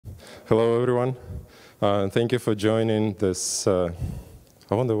Hello, everyone. Thank you for joining this. I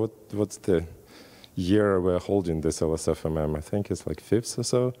wonder what's the year we're holding this LSFMM. I think it's like 5th or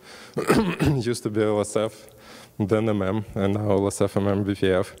so. Used to be LSF, then MM, and now LSFMM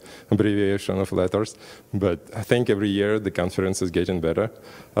BPF, abbreviation of letters. But I think every year the conference is getting better.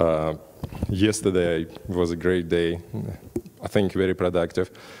 Yesterday was a great day. I think very productive.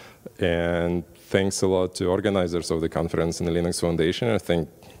 And thanks a lot to organizers of the conference and the Linux Foundation. I think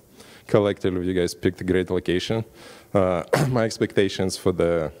collectively you guys picked a great location. My expectations for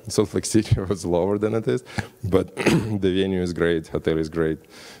the Salt Lake City was lower than it is, but the venue is great, hotel is great,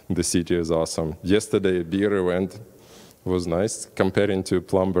 the city is awesome. Yesterday, beer event was nice, comparing to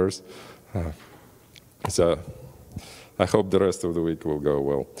Plumbers. So I hope the rest of the week will go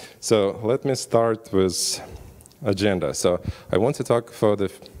well. So let me start with agenda. So I want to talk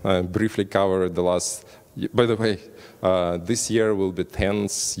briefly cover the last, by the way, this year will be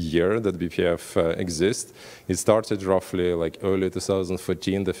 10th year that BPF exists. It started roughly like early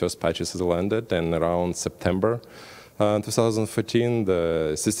 2014, the first patches landed, and around September 2014,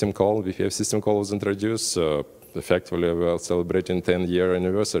 the system call, BPF system call was introduced. So effectively, we are celebrating 10-year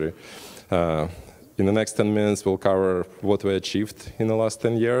anniversary. In the next 10 minutes, we'll cover what we achieved in the last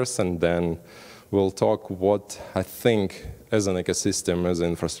 10 years, and then we'll talk what I think as an ecosystem, as an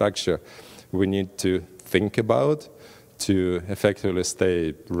infrastructure, we need to think about to effectively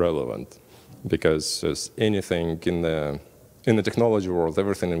stay relevant. Because as anything in the technology world,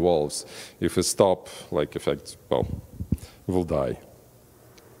 everything evolves. If we stop, like effect, well, we'll die.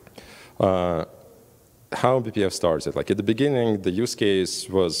 How BPF started? Like at the beginning, the use case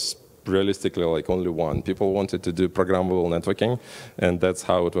was realistically like only one. People wanted to do programmable networking, and that's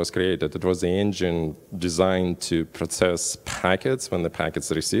how it was created. It was the engine designed to process packets when the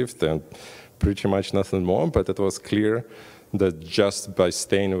packets received, and pretty much nothing more, but it was clear that just by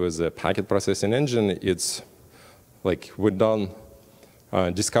staying with the packet processing engine, it's like we don't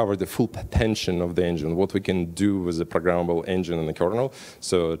discover the full potential of the engine, what we can do with the programmable engine in the kernel.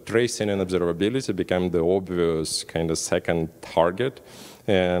 So tracing and observability became the obvious kind of second target.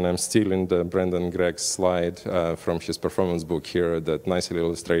 And I'm stealing the Brandon Gregg's slide from his performance book here that nicely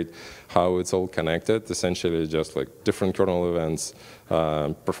illustrates how it's all connected, essentially just like different kernel events,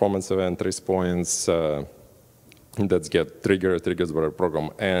 performance event, trace points that get triggers by a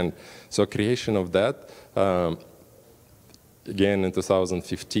program. And so creation of that, again in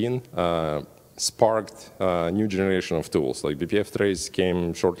 2015, sparked a new generation of tools. Like BPF trace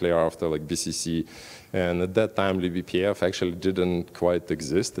came shortly after, like BCC. And at that time, BPF actually didn't quite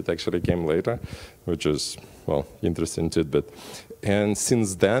exist. It actually came later, which is, well, interesting tidbit. And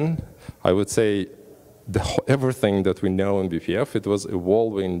since then, I would say everything that we know in BPF, it was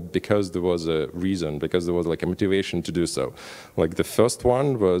evolving because there was a reason, because there was like a motivation to do so. Like the first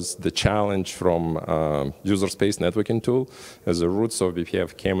one was the challenge from user space networking tool. As the roots of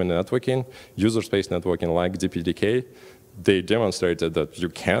BPF came in networking, user space networking like DPDK, they demonstrated that you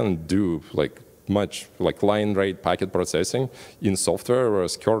can do like much like line rate packet processing in software,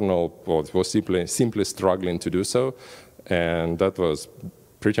 whereas kernel was simply struggling to do so. And that was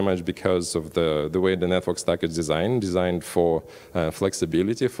pretty much because of the way the network stack is designed for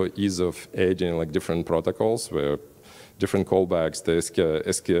flexibility, for ease of adding like different protocols, where different callbacks,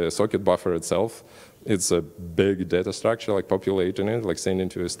 the socket buffer itself, it's a big data structure, like populating it, like sending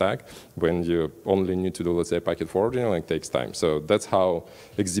to a stack. When you only need to do, let's say, packet forwarding, like takes time. So that's how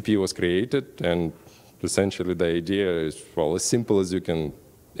XDP was created, and essentially the idea is, well, as simple as you can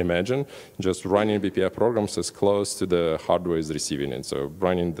imagine, just running BPF programs as close to the hardware is receiving it. So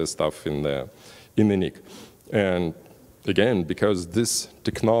running the stuff in the NIC. And again, because this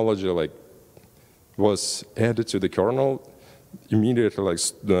technology like was added to the kernel, immediately like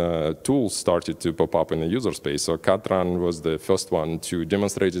the tools started to pop up in the user space. So Katran was the first one to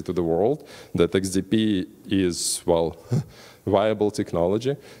demonstrate it to the world that XDP is, well, viable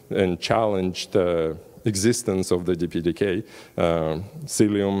technology, and challenged the existence of the DPDK.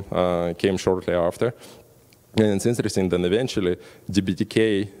 Cilium came shortly after. And it's interesting that eventually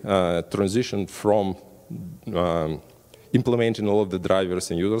DPDK transitioned from implementing all of the drivers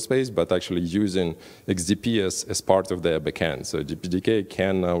in user space, but actually using XDP as part of their backend. So DPDK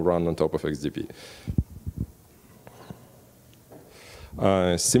can now run on top of XDP.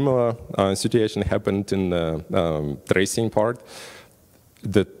 Similar situation happened in the tracing part.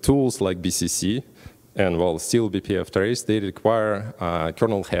 The tools like BCC and, well, still BPF trace, they require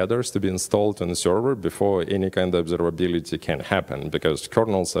kernel headers to be installed on the server before any kind of observability can happen, because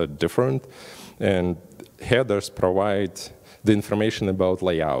kernels are different, and headers provide the information about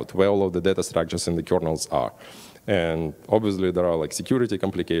layout, where all of the data structures in the kernels are. And obviously, there are like security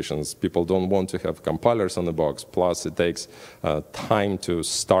complications. People don't want to have compilers on the box. Plus, it takes time to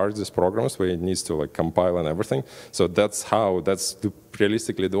start these programs where it needs to like compile and everything. So that's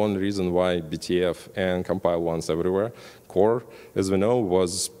realistically the only reason why BTF and compile once everywhere core, as we know,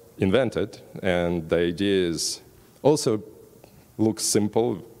 was invented. And the idea is also looks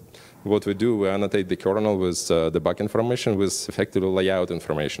simple. What we do, we annotate the kernel with the debug information with effectively layout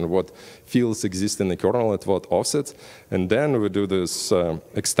information, what fields exist in the kernel at what offsets. And then we do this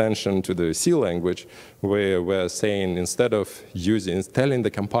extension to the C language where we're saying telling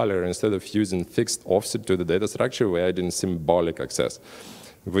the compiler instead of using fixed offset to the data structure, we're adding symbolic access,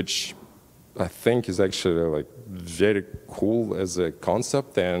 which I think is actually like very cool as a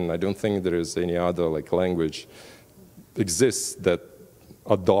concept. And I don't think there is any other like language exists that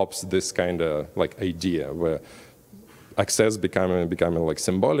adopts this kind of like idea where access becoming like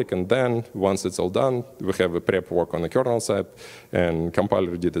symbolic, and then once it's all done, we have a prep work on the kernel side, and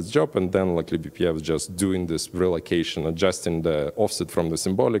compiler did its job, and then like BPF is just doing this relocation, adjusting the offset from the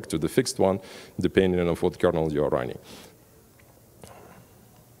symbolic to the fixed one, depending on what kernel you're running.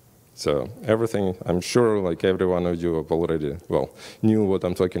 So everything, I'm sure like every one of you have already, knew what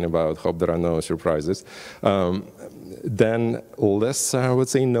I'm talking about. Hope there are no surprises. Then less, I would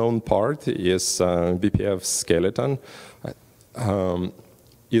say, known part is BPF skeleton.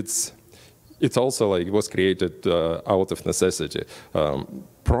 It's also like it was created out of necessity.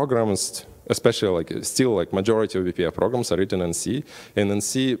 Programs, especially like still like majority of BPF programs are written in C, and in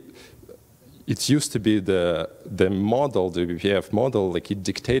C, it used to be the model, the BPF model, like it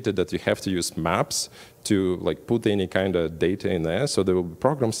dictated that you have to use maps to like put any kind of data in there. So there will be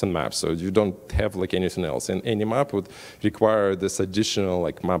programs and maps. So you don't have like anything else. And any map would require this additional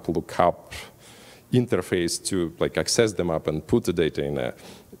like map lookup interface to like access the map and put the data in there.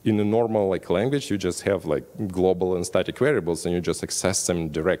 In a normal like language, you just have like global and static variables, and you just access them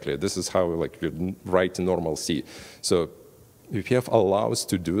directly. This is how like you write in normal C. So BPF allows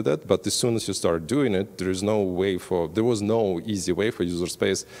to do that, but as soon as you start doing it, there was no easy way for user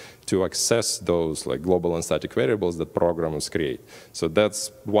space to access those like global and static variables that programs create. So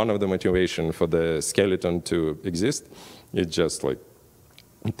that's one of the motivation for the skeleton to exist. It just like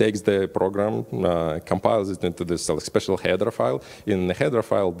it takes the program, compiles it into this special header file. In the header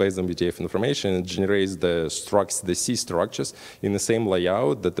file, based on BTF information, it generates the C structures in the same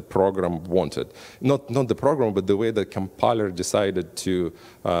layout that the program wanted. Not the program, but the way the compiler decided to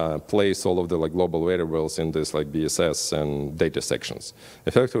place all of the like global variables in this like BSS and data sections.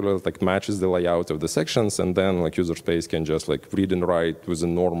 Effectively, it like matches the layout of the sections, and then like user space can just like read and write with a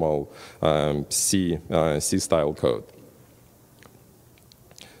normal C style code.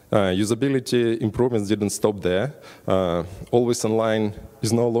 Usability improvements didn't stop there. Always online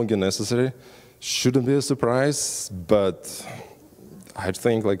is no longer necessary. Shouldn't be a surprise, but I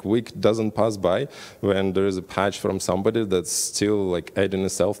think like week doesn't pass by when there is a patch from somebody that's still like adding a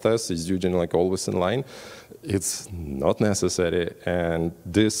self-test, is using like always inline. It's not necessary, and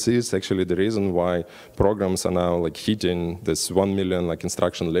this is actually the reason why programs are now like hitting this 1 million like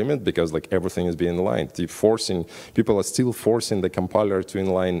instruction limit, because like everything is being inlined. People are still forcing the compiler to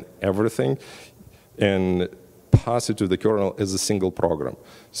inline everything and pass it to the kernel as a single program.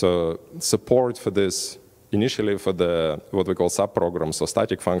 So support for this initially for the what we call subprograms, so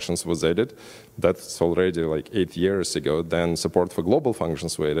static functions was added. That's already like 8 years ago. Then support for global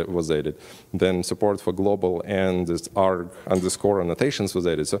functions was added. Then support for global and this arg_ annotations was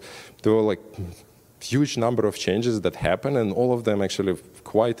added. So there were like huge number of changes that happen, and all of them actually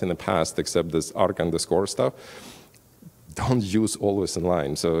quite in the past, except this arg_ stuff, don't use always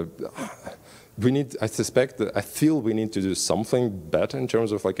inline. So I feel we need to do something better in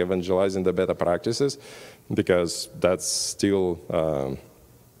terms of like evangelizing the better practices, because that's still,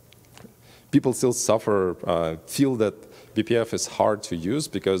 people still feel that BPF is hard to use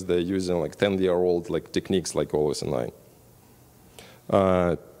because they're using like 10-year-old like techniques like always inline.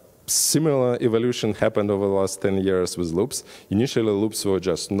 Similar evolution happened over the last 10 years with loops. Initially, loops were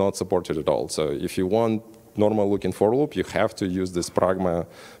just not supported at all. So if you want normal looking for loop, you have to use this pragma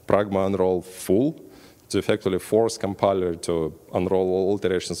unroll full to effectively force compiler to unroll all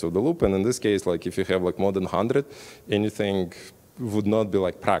iterations of the loop. And in this case, like if you have like more than 100, anything would not be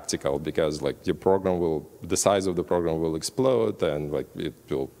like practical, because like your program the size of the program will explode, and like it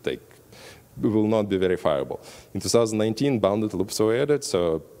will not be verifiable. In 2019, bounded loops were added.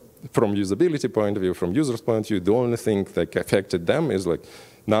 So from usability point of view, from users' point of view, the only thing that affected them is like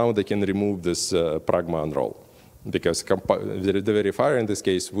now they can remove this pragma unroll, because the verifier in this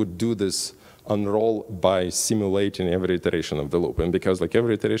case would do this unroll by simulating every iteration of the loop. And because like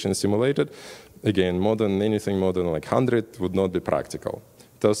every iteration is simulated, again, anything more than like 100 would not be practical.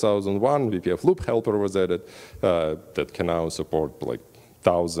 2001, BPF loop helper was added that can now support like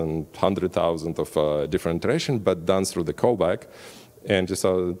 1,000, 100,000 of different iterations, but done through the callback. And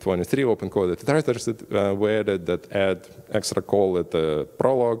 2023, open-coded iterators that were added that add extra call at the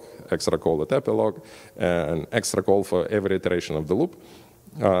prologue, extra call at epilogue, and extra call for every iteration of the loop.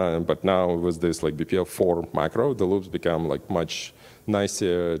 But now with this like BPF4 macro, the loops become like much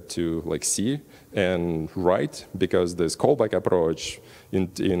nicer to like see and write, because this callback approach in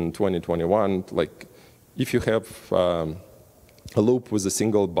 2021, like if you have a loop with a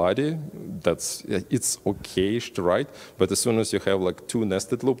single body, it's okay-ish to write, but as soon as you have like two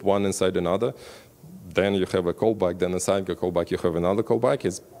nested loops, one inside another, then you have a callback, then inside the callback you have another callback,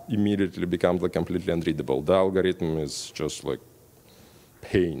 it immediately becomes like completely unreadable. The algorithm is just like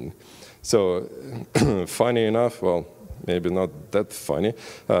pain. So funny enough, well, maybe not that funny,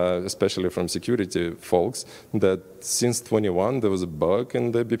 especially from security folks, that since 21 there was a bug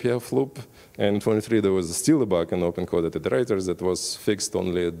in the BPF loop, and in 23 there was still a bug in open-coded iterators that was fixed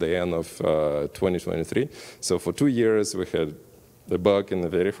only at the end of 2023. So for 2 years we had a bug in the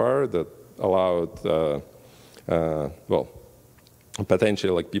verifier that allowed, well,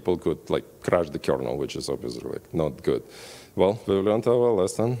 potentially like people could like crash the kernel, which is obviously like not good. Well, we learned our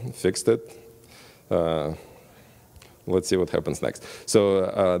lesson, fixed it. Let's see what happens next.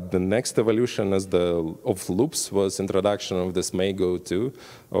 So the next evolution of loops was introduction of this may go to,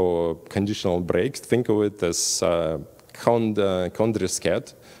 or conditional breaks. Think of it as cond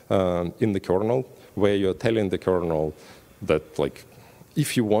resched in the kernel, where you're telling the kernel that like,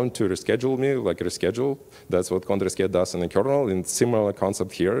 if you want to reschedule me, like reschedule, that's what cond resched does in the kernel. In similar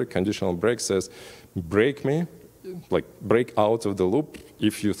concept here, conditional break says, break me, like break out of the loop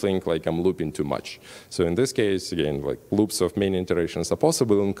if you think like I'm looping too much. So in this case, again, like loops of many iterations are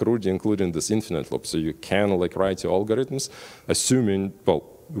possible, including this infinite loop. So you can like write your algorithms assuming, well,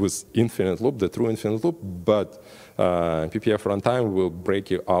 with infinite loop, the true infinite loop, but BPF runtime will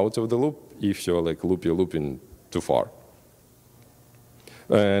break you out of the loop if you're like looping too far.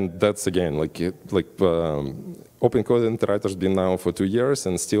 And that's again like open-coded iterators been now for 2 years,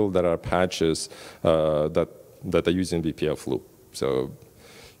 and still there are patches that are using BPF loop. So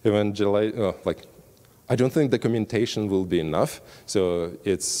even like I don't think the documentation will be enough. So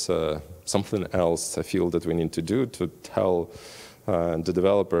it's something else I feel that we need to do to tell the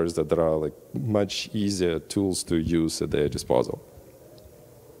developers that there are like much easier tools to use at their disposal.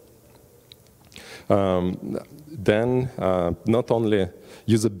 Then not only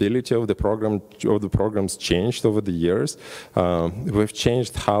usability of the programs changed over the years, we've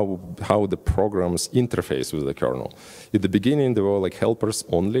changed how the programs interface with the kernel. At the beginning, they were like helpers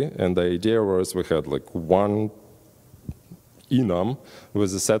only, and the idea was we had like one enum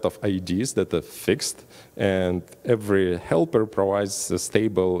with a set of IDs that are fixed, and every helper provides a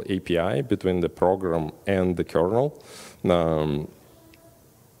stable API between the program and the kernel.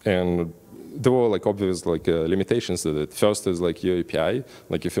 And there were like obvious like limitations to it. First is like your API.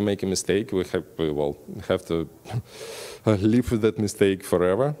 Like if you make a mistake, we have to live with that mistake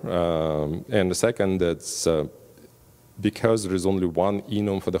forever. And the second, that's because there is only one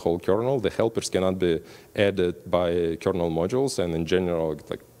enum for the whole kernel, the helpers cannot be added by kernel modules. And in general,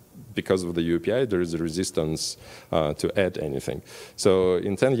 like because of the UPI, there is a resistance to add anything. So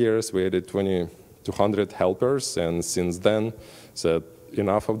in 10 years, we added 200 helpers, and since then, so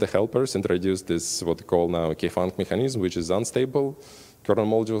enough of the helpers introduced this what we call now a kfunc mechanism, which is unstable. Kernel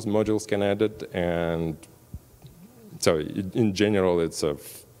modules can add it, and so in general,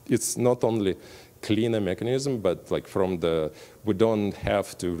 it's not only cleaner mechanism, but like we don't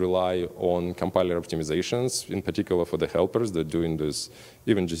have to rely on compiler optimizations, in particular for the helpers. They're doing this.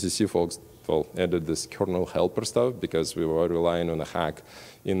 Even GCC folks added this kernel helper stuff because we were relying on a hack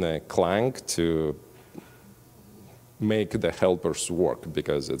in a Clang to make the helpers work,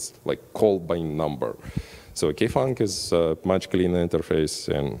 because it's like called by number. So kfunc is a much cleaner interface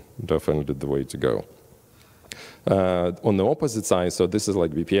and definitely the way to go. On the opposite side, so this is like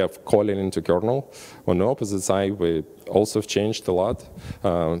BPF calling into kernel. On the opposite side, we also have changed a lot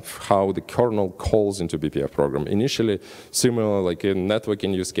how the kernel calls into BPF program. Initially, similar like in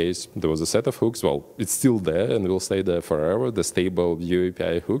networking use case, there was a set of hooks. Well, it's still there and will stay there forever, the stable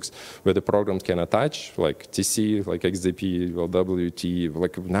UAPI hooks, where the programs can attach, like TC, like XDP, well, WT.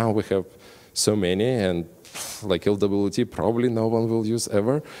 Like now we have so many, and like LWT probably no one will use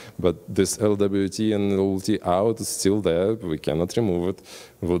ever, but this LWT and LWT out is still there. We cannot remove it.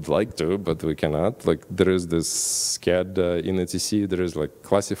 Would like to, but we cannot. Like there is this SCAD in etc. There is like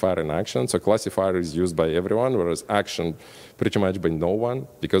classifier and action. So classifier is used by everyone, whereas action pretty much by no one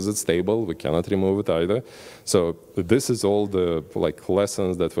because it's stable. We cannot remove it either. So this is all the like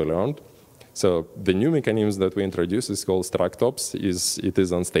lessons that we learned. So the new mechanism that we introduced is called struct-ops. It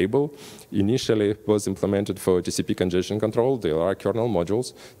is unstable. Initially, it was implemented for TCP congestion control. There are kernel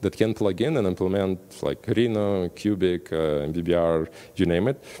modules that can plug in and implement like Rhino, Cubic, MBBR, you name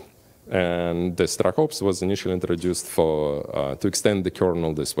it. And the struct-ops was initially introduced for to extend the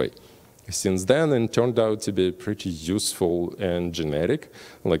kernel this way. Since then, it turned out to be pretty useful and generic.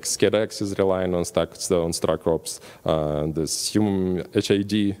 Like SCADX is relying on struct-ops. This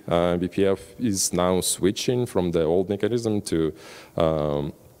HID BPF is now switching from the old mechanism to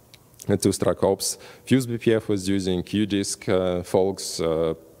struct-ops. Fuse BPF was using QDisk. Folks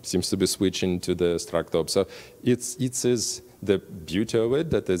seems to be switching to the struct-ops. So it is the beauty of it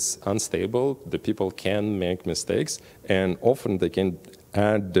that it's unstable. The people can make mistakes, and often they can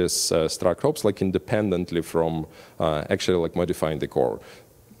add this struct-ops like independently from actually like modifying the core.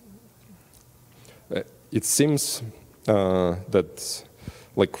 It seems that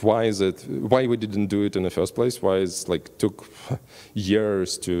like why we didn't do it in the first place? Why it like took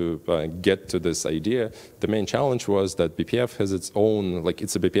years to get to this idea? The main challenge was that BPF has its own, like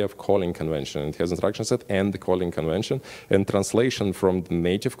it's a BPF calling convention. It has instruction set and the calling convention, and translation from the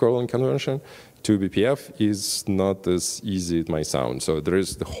native calling convention to BPF is not as easy as it might sound. So there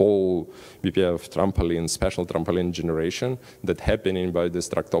is the whole BPF trampoline, special trampoline generation that happening by the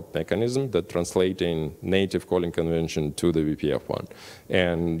struct-op mechanism that translating native calling convention to the BPF one.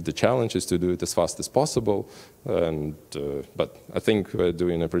 And the challenge is to do it as fast as possible. And but I think we're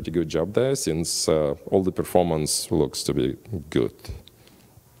doing a pretty good job there since all the performance looks to be good.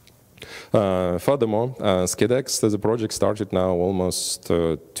 Furthermore, SCADX as a project started now almost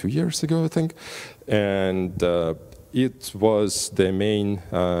 2 years ago, I think, and it was the main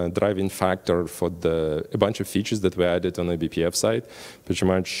driving factor for a bunch of features that were added on the BPF side. Pretty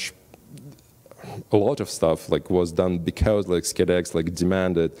much a lot of stuff like was done because like SCADX like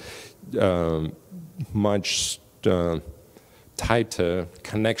demanded much tighter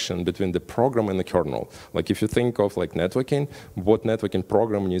connection between the program and the kernel. Like if you think of like networking, what networking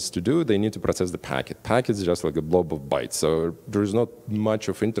program needs to do, they need to process the packet. Packet is just like a blob of bytes. So there's not much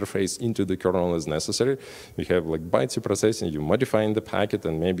of interface into the kernel as necessary. You have like bytes you're processing, you're modifying the packet,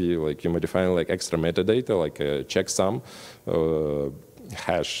 and maybe like you're modifying like extra metadata, like a checksum,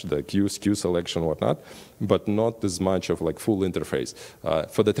 hash, the Q selection, whatnot, but not as much of like full interface.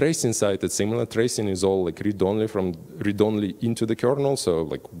 For the tracing side, it's similar. Tracing is all like read-only into the kernel, so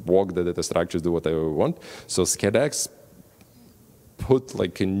like walk the data structures, do whatever we want. So SCADX put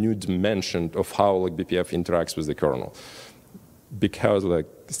like a new dimension of how like BPF interacts with the kernel. Because like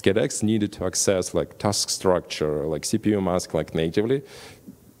SCADX needed to access like task structure, like CPU mask like natively,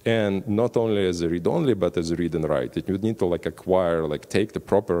 and not only as a read-only, but as a read and write. It would need to like acquire, like take the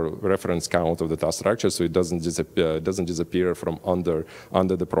proper reference count of the task structure so it doesn't disappear from under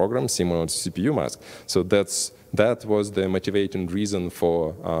the program, similar to CPU mask. So that was the motivating reason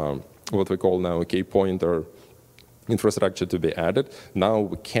for what we call now a K-pointer infrastructure to be added. Now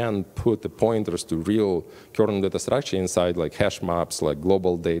we can put the pointers to real kernel data structure inside like hash maps, like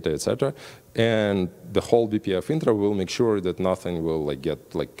global data, etc. And the whole BPF intro will make sure that nothing will like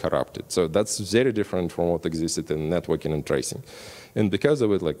get like corrupted. So that's very different from what existed in networking and tracing. And because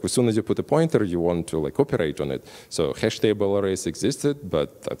of it, like as soon as you put a pointer, you want to like operate on it. So hash table arrays existed,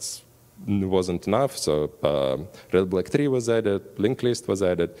 but that's wasn't enough, so red-black tree was added, linked list was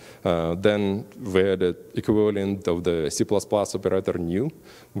added. Then we added equivalent of the C++ operator new,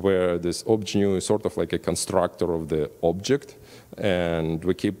 where this obj new is sort of like a constructor of the object, and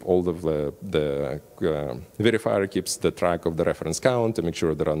we keep all of the verifier keeps the track of the reference count to make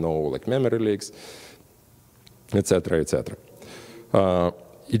sure there are no like memory leaks, etc., etc.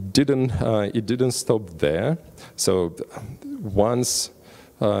 It didn't stop there. So once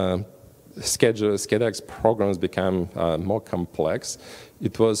SCADX programs became more complex,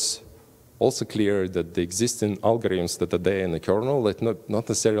 it was also clear that the existing algorithms that are there in the kernel are not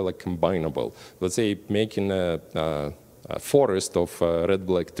necessarily like combinable. Let's say making a forest of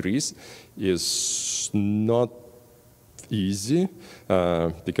red-black trees is not easy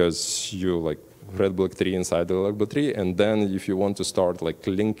because you like red-black tree inside the red-black tree, and then if you want to start like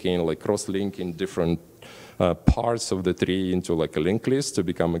linking, like cross-linking different parts of the tree into like a linked list to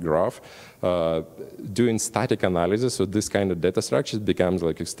become a graph. Doing static analysis of this kind of data structure becomes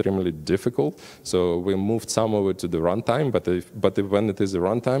like extremely difficult. So we moved some of it to the runtime, but when it is a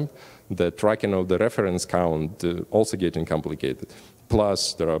runtime, the tracking of the reference count also getting complicated.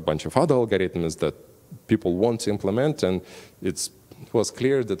 Plus, there are a bunch of other algorithms that people want to implement, and it was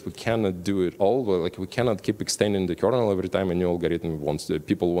clear that we cannot do it all. Like we cannot keep extending the kernel every time a new algorithm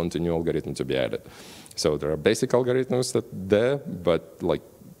people want a new algorithm to be added. So there are basic algorithms there, but like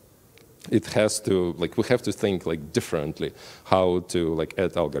it has to, like we have to think like differently how to like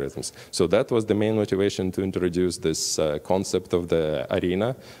add algorithms. So that was the main motivation to introduce this concept of the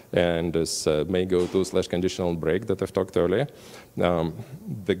arena and this may go to / conditional break that I've talked earlier.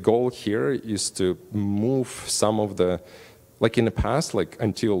 The goal here is to move some of the, like in the past, like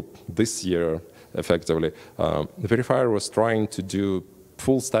until this year, effectively, the verifier was trying to do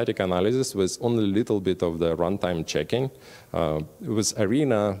full static analysis with only a little bit of the runtime checking. With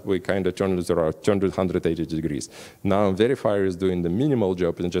Arena, we kind of turned it 180 degrees. Now verifier is doing the minimal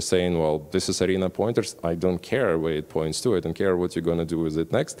job and just saying, well, this is Arena pointers. I don't care where it points to. I don't care what you're going to do with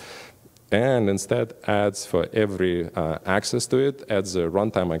it next. And instead adds for every access to it, adds a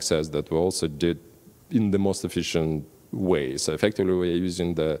runtime access that we also did in the most efficient way. So effectively, we are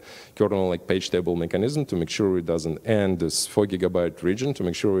using the kernel like page table mechanism to make sure it doesn't end this 4 GB region, to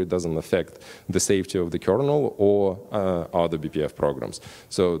make sure it doesn't affect the safety of the kernel or other BPF programs.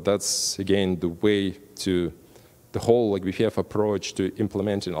 So that's, again, the way to the whole like BPF approach to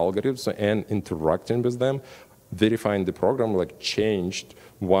implementing algorithms and interacting with them. Verifying the program like changed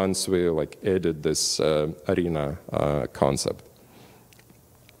once we like added this arena concept.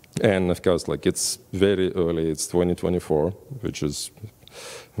 And of course, like it's very early, it's 2024, which is,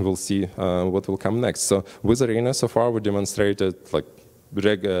 we'll see what will come next. So with Arena, so far we demonstrated like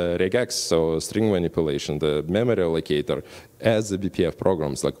regex, so string manipulation, the memory allocator as a BPF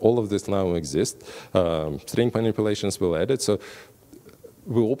programs. Like all of this now exists. String manipulations will add it. So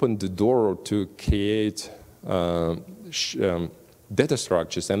we opened the door to create data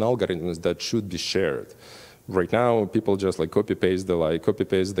structures and algorithms that should be shared. Right now, people just like copy paste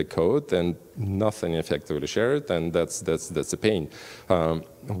the code, and nothing effectively shared, and that's a pain.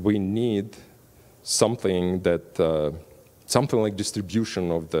 We need something that something like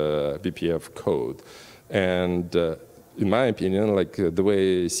distribution of the BPF code, and in my opinion, like the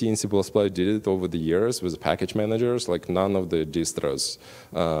way C and C++ did it over the years with package managers, like none of the distros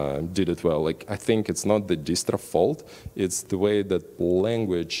did it well. Like I think it's not the distro fault; it's the way that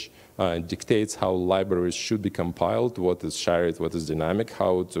language dictates how libraries should be compiled, what is shared, what is dynamic,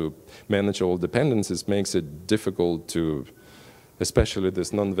 how to manage all dependencies makes it difficult to, especially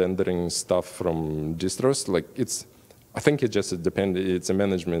this non-vendoring stuff from distros. Like I think it's just it's a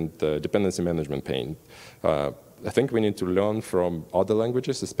management, dependency management pain. I think we need to learn from other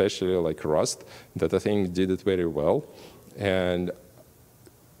languages, especially like Rust, that I think did it very well. And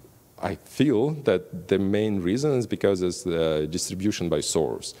I feel that the main reason is because it's the distribution by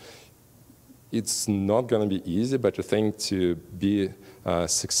source. It's not going to be easy, but I think to be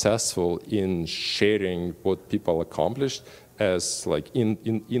successful in sharing what people accomplished as like in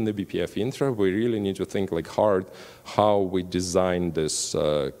the BPF intro, we really need to think like hard how we design this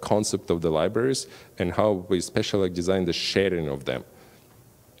concept of the libraries and how we especially design the sharing of them.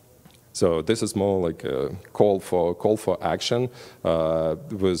 So this is more like a call for action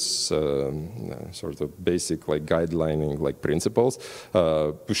with sort of basic like guidelining like principles.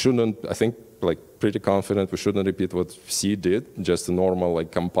 We shouldn't, I think, like pretty confident we shouldn't repeat what C did, just a normal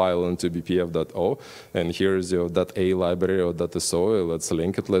like compile into bpf.o, and here's your .a library or .so, let's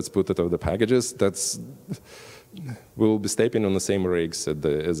link it, let's put it on the packages. We'll be stepping on the same rigs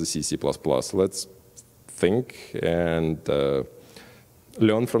as the C++. Let's think and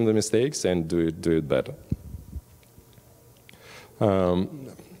learn from the mistakes and do it better.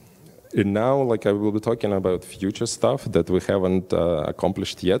 And now, like I will be talking about future stuff that we haven't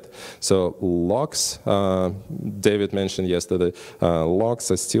accomplished yet. So logs, David mentioned yesterday,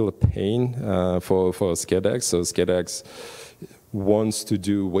 logs are still a pain for SCADX. So SCADX wants to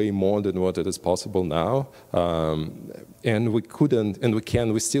do way more than what it is possible now. And we couldn't,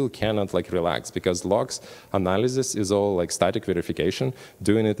 and we still cannot like relax, because logs analysis is all like static verification.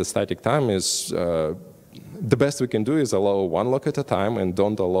 Doing it at static time is, the best we can do is allow one log at a time and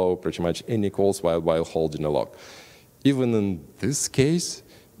don't allow pretty much any calls while holding a log. Even in this case,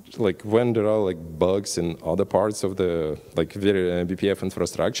 like when there are like bugs in other parts of the like BPF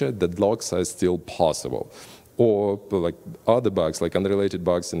infrastructure, the logs are still possible. Or like other bugs, like unrelated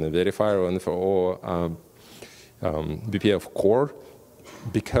bugs in the verifier or BPF core,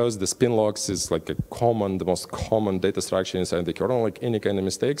 because the spin locks is like the most common data structure inside the kernel, like any kind of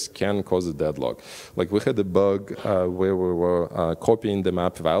mistakes can cause a deadlock. Like we had a bug where we were copying the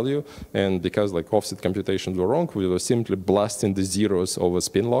map value, and because like offset computations were wrong, we were simply blasting the zeros over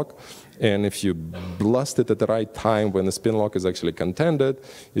spin lock. And if you blast it at the right time when the spin lock is actually contended,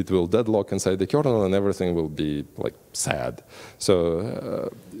 it will deadlock inside the kernel and everything will be like sad.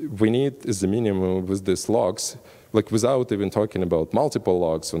 So we need, as the minimum with these locks, like without even talking about multiple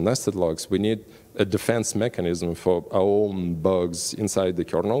logs or nested logs, we need a defense mechanism for our own bugs inside the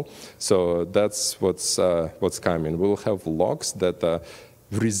kernel. So that's what's coming. We'll have logs that are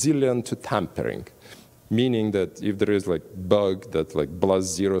resilient to tampering, meaning that if there is like bug that like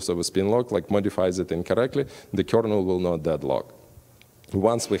blasts zeros of a spin lock, like modifies it incorrectly, the kernel will not deadlock.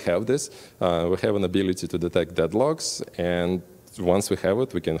 Once we have this, we have an ability to detect deadlocks, and once we have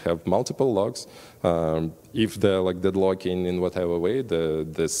it, we can have multiple logs. If they're like deadlocking in whatever way,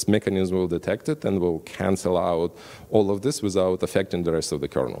 this mechanism will detect it and will cancel out all of this without affecting the rest of the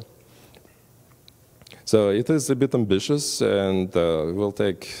kernel. So it is a bit ambitious and will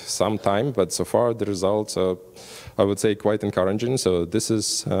take some time, but so far the results are, I would say, quite encouraging. So this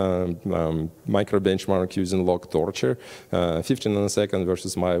is micro benchmark using log torture. 15 nanosecond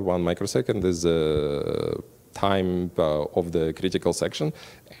versus my 1 microsecond is time of the critical section,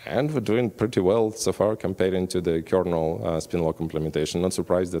 and we're doing pretty well so far comparing to the kernel spin lock implementation. Not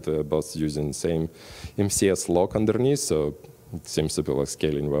surprised that we're both using same MCS lock underneath, so it seems to be like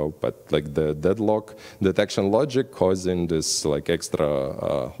scaling well. But like the deadlock detection logic causing this like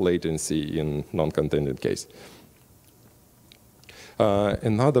extra latency in non-contended case.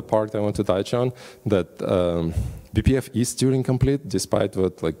 Another part I want to touch on, that BPF is Turing complete, despite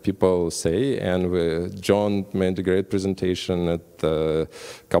what like people say. And John made a great presentation at a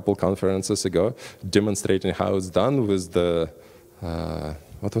couple conferences ago, demonstrating how it's done with the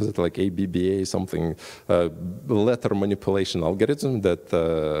what was it, like ABBA something, letter manipulation algorithm that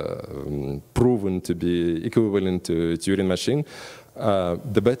proven to be equivalent to Turing machine.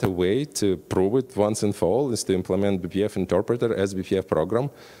 The better way to prove it once and for all is to implement BPF interpreter as BPF program.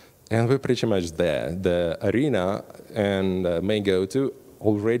 And we're pretty much there. The arena and MayGoTo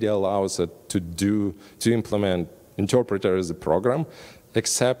already allows it to implement interpreter as a program,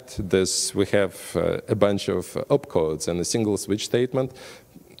 except this, we have a bunch of opcodes and a single switch statement.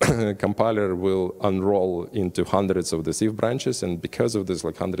 Compiler will unroll into hundreds of these if branches, and because of this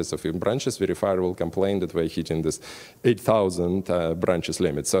like hundreds of if branches, verifier will complain that we're hitting this 8,000 branches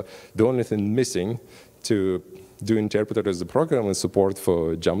limit. So the only thing missing to do interpreter as a program is support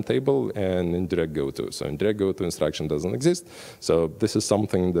for jump table and indirect goto. So indirect goto instruction doesn't exist. So this is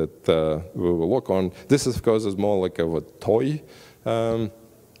something that we will work on. This is, of course, is more like a toy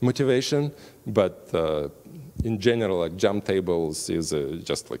motivation, but in general, like jump tables is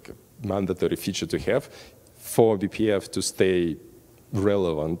just like a mandatory feature to have for BPF to stay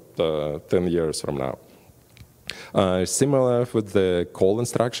relevant 10 years from now. Similar with the call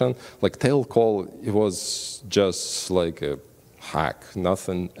instruction, like tail call, it was just like a hack,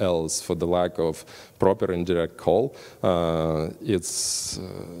 nothing else for the lack of proper indirect call.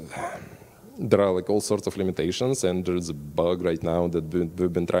 There are like all sorts of limitations, and there's a bug right now that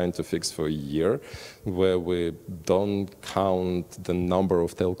we've been trying to fix for a year, where we don't count the number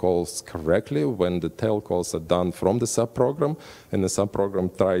of tail calls correctly when the tail calls are done from the subprogram, and the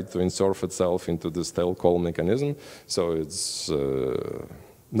subprogram tried to insert itself into this tail call mechanism. So it's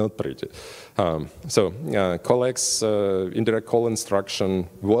not pretty. Collex indirect call instruction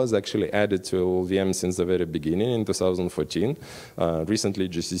was actually added to LLVM since the very beginning in 2014. Recently,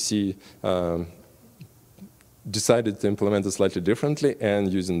 GCC decided to implement it slightly differently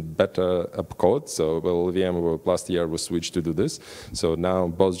and using better opcode. So LLVM last year was switched to do this. So now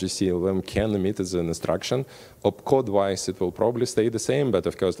both GCC and LLVM can emit as an instruction. Opcode-wise, it will probably stay the same, but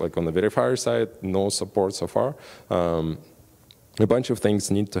of course, like on the verifier side, no support so far. A bunch of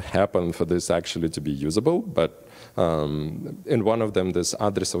things need to happen for this actually to be usable, but in one of them, this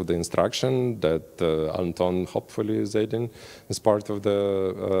address of the instruction that Anton hopefully is adding as part of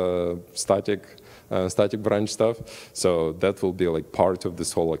the static branch stuff. So that will be like part of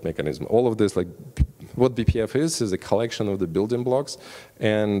this whole like mechanism. All of this, like what BPF is a collection of the building blocks,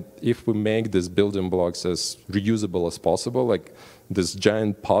 and if we make these building blocks as reusable as possible, like this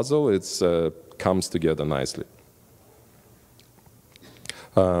giant puzzle, it comes together nicely.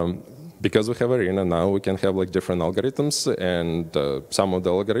 Because we have Arena now, we can have like different algorithms, and some of the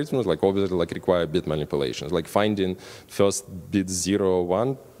algorithms like obviously like require bit manipulations. Like finding first bit 0 or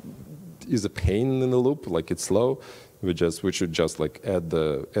 1 is a pain in the loop, like it's slow. we should just like add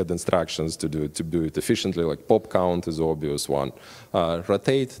instructions to do it efficiently. Like pop count is the obvious one.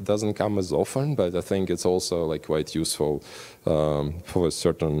 Rotate doesn't come as often, but I think it's also like quite useful for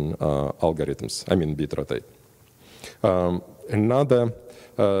certain algorithms. I mean, bit rotate. Another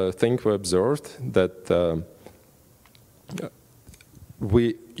thing we observed that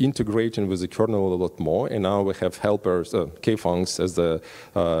we integrating with the kernel a lot more, and now we have helpers, kfuncs as the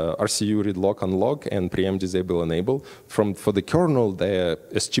RCU read lock unlock and preempt disable enable. For the kernel, they're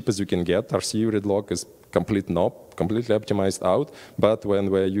as cheap as you can get. RCU read lock is completely optimized out, but when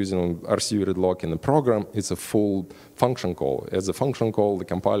we're using RCU read lock in the program, it's a full function call. As a function call, the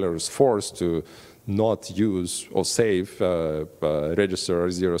compiler is forced to not use or save register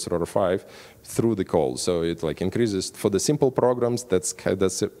 0 or 5 through the call. So it like increases for the simple programs. That's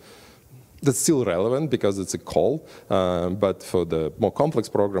still relevant because it's a call, but for the more complex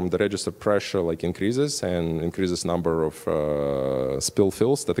program, the register pressure like increases and increases number of spill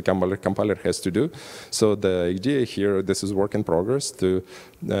fills that the compiler has to do. So the idea here, this is work in progress, to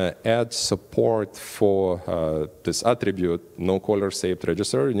add support for this attribute, no caller saved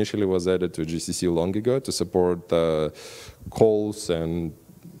register. Initially was added to GCC long ago to support calls and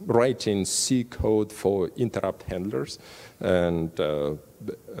writing C code for interrupt handlers, and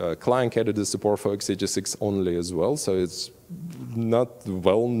client added the support for x86 only as well, so it's not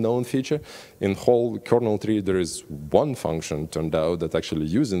well-known feature. In whole kernel tree, there is one function turned out that actually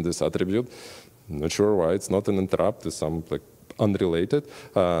using this attribute. Not sure why it's not an interrupt, it's some like unrelated,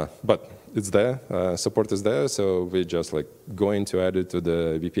 but it's there, support is there, so we just like going to add it to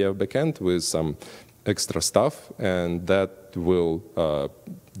the BPF backend with some extra stuff, and that will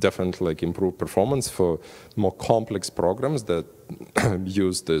definitely like improve performance for more complex programs that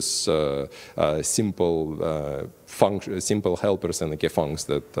use this simple helpers and kfuncs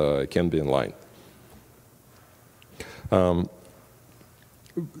that can be inline.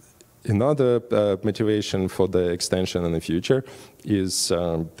 Another motivation for the extension in the future is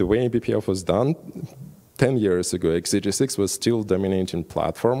the way BPF was done. 10 years ago, x86 was still dominating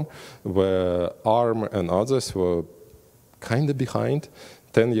platform, where ARM and others were kind of behind.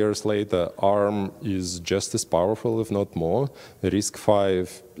 10 years later, ARM is just as powerful, if not more. RISC-V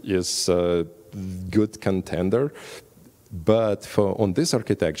is a good contender. But on these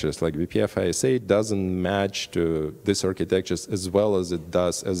architectures, like BPF ISA, doesn't match to these architectures as well as it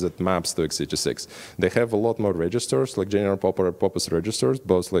does, as it maps to x86. They have a lot more registers, like general purpose registers,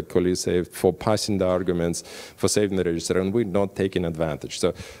 both like Collie saved for passing the arguments, for saving the register, and we're not taking advantage.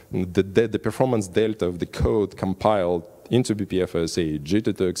 So the performance delta of the code compiled into BPF ISA,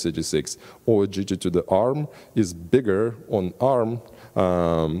 GT to x86, or GT to the ARM is bigger on ARM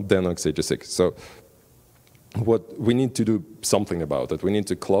than x86. So what we need to do something about it. We need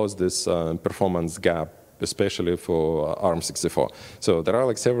to close this performance gap, especially for ARM64. So there are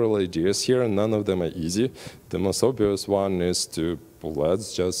like several ideas here, and none of them are easy. The most obvious one is to,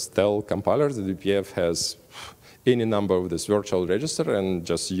 let's just tell compilers that BPF has any number of this virtual register and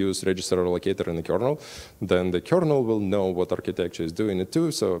just use register allocator in the kernel. Then the kernel will know what architecture is doing it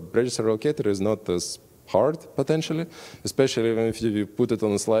too. So register allocator is not as hard, potentially, especially if you put it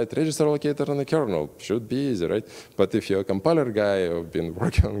on a slide, register allocator on the kernel. Should be easy, right? But if you're a compiler guy or been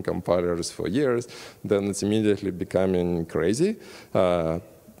working on compilers for years, then it's immediately becoming crazy, but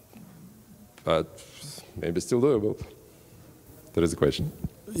maybe still doable. There is a question.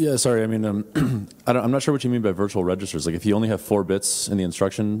 Yeah, sorry. I mean, I'm not sure what you mean by virtual registers. Like, if you only have 4 bits in the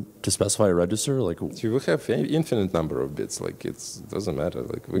instruction to specify a register, like you will have an infinite number of bits. Like it doesn't matter.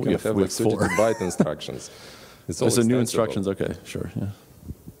 Like we can have like 32-byte instructions. It's all so new instructions. Okay, sure. Yeah,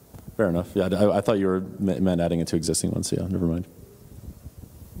 fair enough. Yeah, I thought you were meant adding it to existing ones. Yeah, never mind.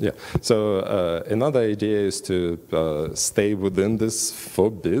 Yeah, so another idea is to stay within this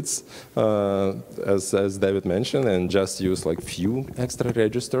 4 bits, as David mentioned, and just use like few extra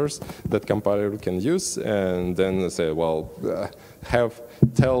registers that compiler can use, and then say, well,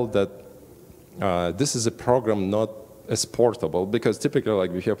 tell that this is a program not as portable, because typically,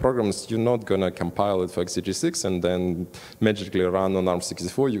 like with your programs, you're not gonna compile it for x86 and then magically run on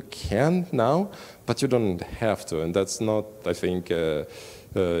ARM64. You can now, but you don't have to, and that's not, I think,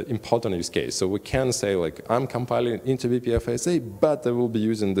 important use case. So we can say, like, I'm compiling into BPF ISA, but I will be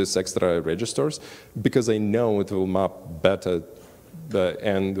using these extra registers because I know it will map better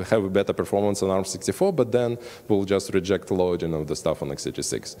and have a better performance on ARM64, but then we'll just reject loading of the stuff on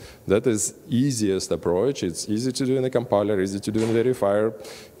x86. That is easiest approach. It's easy to do in a compiler, easy to do in a verifier,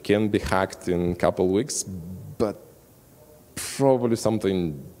 can be hacked in a couple weeks, but probably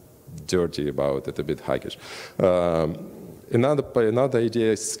something dirty about it, a bit hackish. another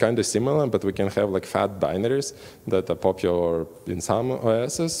idea is kind of similar, but we can have like fat binaries that are popular in some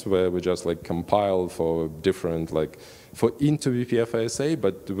OSs, where we just like compile for different into BPF-SA,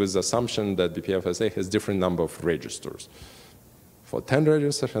 but with the assumption that BPF-SA has different number of registers. For 10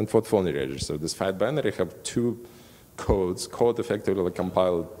 registers and for 20 registers, this fat binary have two codes. Code effectively like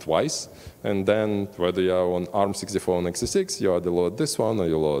compiled twice, and then whether you are on ARM64 or x86, you either load this one or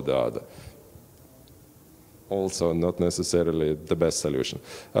you load the other. Also not necessarily the best solution.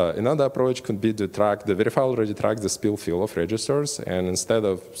 Another approach could be to track, the verify already tracks the spill fill of registers, and instead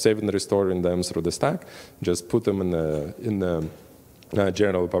of saving and restoring them through the stack, just put them in a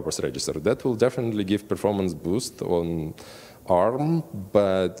general purpose register. That will definitely give performance boost on ARM,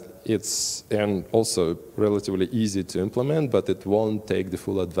 but it's and also relatively easy to implement, but it won't take the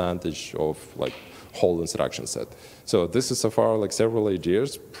full advantage of like whole instruction set. So this is so far like several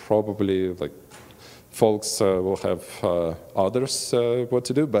ideas, probably like folks will have others what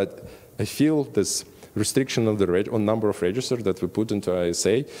to do, but I feel this restriction of the number of registers that we put into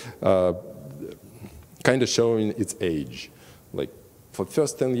ISA kind of showing its age. Like for the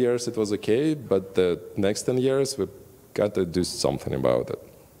first 10 years it was okay, but the next 10 years we got to do something about it.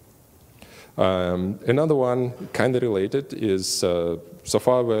 Another one kind of related is so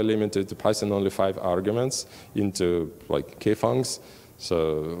far we're limited to passing only 5 arguments into like k-funcs.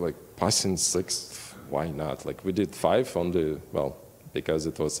 So like passing 6. Why not? Like we did 5 only, well, because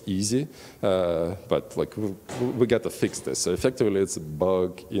it was easy, but like we got to fix this. So effectively it's a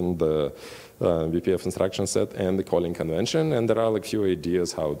bug in the BPF instruction set and the calling convention, and there are like few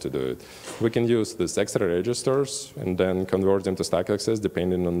ideas how to do it. We can use these extra registers and then convert them to stack access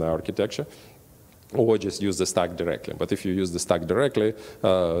depending on the architecture, or just use the stack directly. But if you use the stack directly,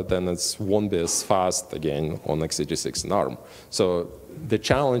 then it won't be as fast again on x86 and ARM. So the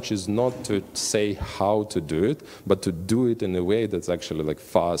challenge is not to say how to do it, but to do it in a way that's actually like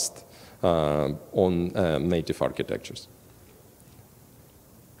fast on native architectures.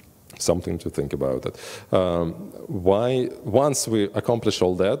 Something to think about it. Once we accomplish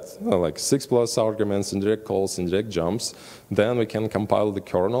all that, like 6+ arguments, indirect calls, indirect jumps, then we can compile the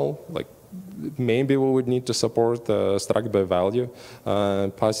kernel. Like maybe we would need to support struct by value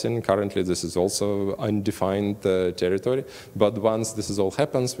passing. Currently, this is also undefined territory. But once this is all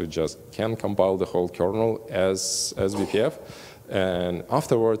happens, we just can compile the whole kernel as BPF. And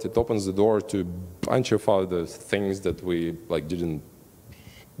afterward, it opens the door to a bunch of other things that we like didn't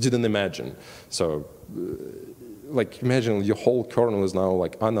imagine. So, like imagine your whole kernel is now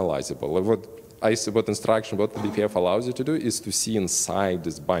like analyzable. Like what instruction, what the BPF allows you to do is to see inside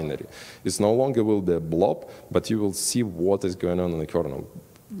this binary. It's no longer will be a blob, but you will see what is going on in the kernel.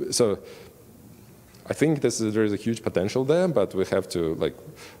 So I think there is a huge potential there, but we have to like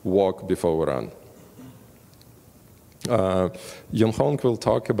walk before we run. Yonhong will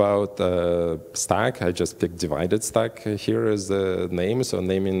talk about stack. I just picked divided stack here as the name, so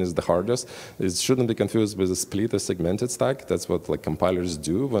naming is the hardest. It shouldn't be confused with a split or segmented stack. That's what like compilers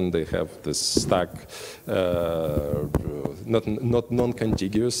do when they have this stack, not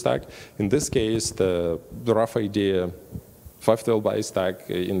non-contiguous stack. In this case, the rough idea 512 byte stack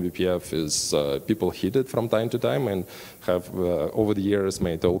in BPF is people hit it from time to time and have over the years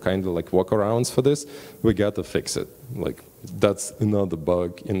made all kinds of like workarounds for this. We got to fix it. Like that's another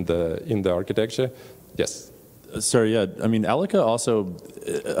bug in the architecture. Yes. Sorry, yeah. I mean, Alloca also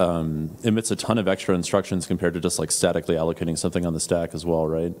emits a ton of extra instructions compared to just like statically allocating something on the stack as well,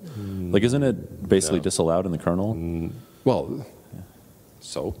 right? Like, isn't it basically disallowed in the kernel? Well,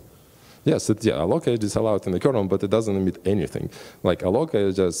 so. Yes, Alloca is disallowed in the kernel, but it doesn't emit anything. Like Alloca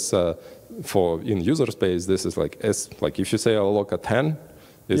is just for in user space. This is like like if you say Alloca 10,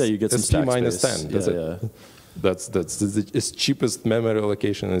 it's you get some SP minus space. 10. That's it. That's the cheapest memory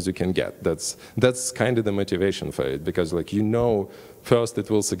allocation as you can get. That's kind of the motivation for it, because like first it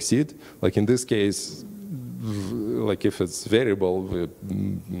will succeed. Like in this case, like if it's variable, we'll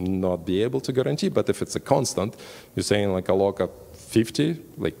not be able to guarantee. But if it's a constant, you're saying like Alloca 50,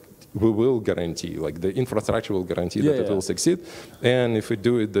 like we will guarantee, like the infrastructure will guarantee that it will succeed. And if we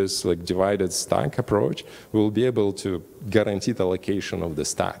do it this like divided stack approach, we'll be able to guarantee the allocation of the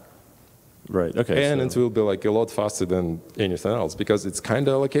stack. Right, okay. And it will be like a lot faster than anything else, because it's kind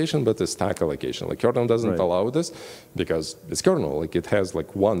of allocation, but it's stack allocation. Like kernel doesn't allow this because it's kernel, like it has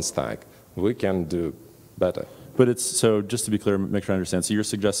like one stack. We can do better. But it's, so just to be clear, make sure I understand, so you're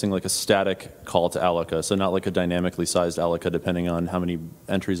suggesting like a static call to Alloca, so not like a dynamically sized Alloca depending on how many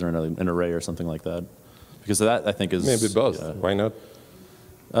entries are in an array or something like that? Because that, I think, is... Maybe both. Yeah. Why not?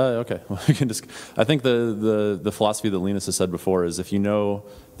 Okay, well, we can just. I think the philosophy that Linus has said before is if you know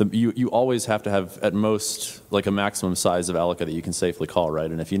you always have to have at most like a maximum size of alloca that you can safely call, right?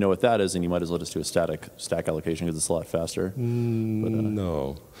 And if you know what that is, then you might as well just do a stack allocation because it's a lot faster.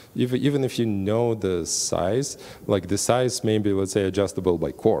 No, even if you know the size, like the size may be, let's say, adjustable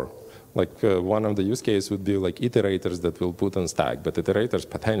by core. Like one of the use cases would be like iterators that will put on stack, but iterators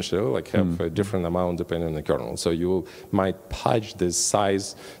potentially like have a different amount depending on the kernel. So you might patch this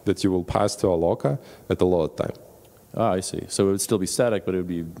size that you will pass to alloca at a load time. Ah, I see. So it would still be static, but it would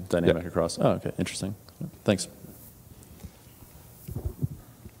be dynamic across. Oh, okay, interesting. Thanks.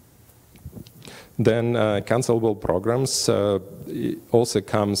 Then cancelable programs also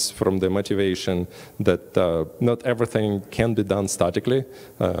comes from the motivation that not everything can be done statically.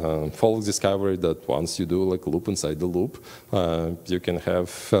 Folks discovered that once you do like loop inside the loop, you can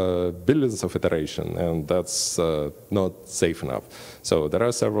have billions of iterations, and that's not safe enough. So there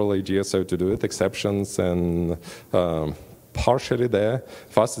are several ideas how to do it, exceptions, and partially there,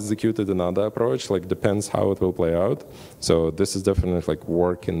 fast executed another approach, like depends how it will play out. So this is definitely like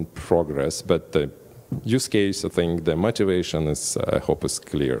work in progress, but the use case, I think the motivation is, I hope, is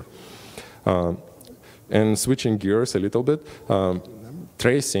clear. And switching gears a little bit,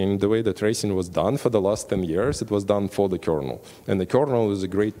 tracing, the way the tracing was done for the last 10 years, it was done for the kernel. And the kernel is a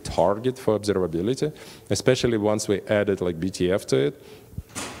great target for observability, especially once we added like BTF to it.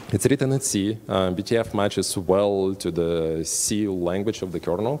 It's written in C. BTF matches well to the C language of the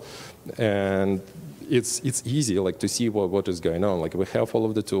kernel, and it's easy like to see what is going on. Like we have all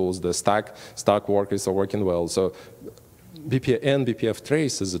of the tools, the stack workers are working well. So BPF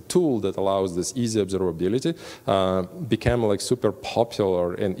trace is a tool that allows this easy observability, became like super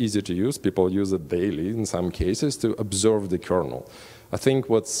popular and easy to use. People use it daily in some cases to observe the kernel. I think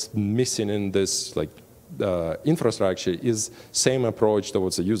what's missing in this like infrastructure is same approach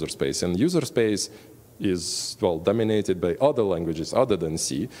towards the user space. And user space is, well, dominated by other languages other than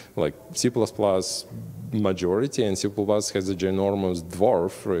C, like C++ majority, and C++ has a ginormous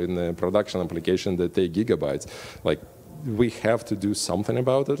dwarf in the production application that take gigabytes. Like, we have to do something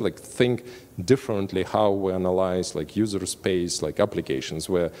about it, like think differently how we analyze like user space, like applications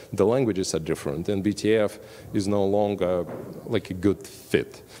where the languages are different, and BTF is no longer like a good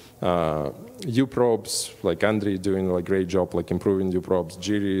fit. uprobes, like Andrei doing a great job like improving uprobes.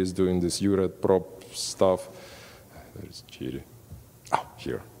 Jiri is doing this URED probe stuff. There's Jiri. Oh,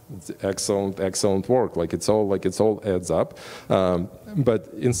 here. It's excellent work. Like it's all adds up. But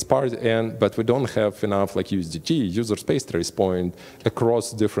in part, but we don't have enough like USDT, user space trace point,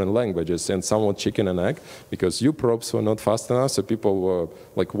 across different languages, and somewhat chicken and egg, because uprobes were not fast enough. So people were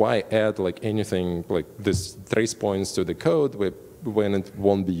like, why add like anything like this trace points to the code when it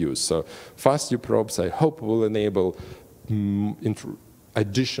won't be used? So fast uprobes, I hope, will enable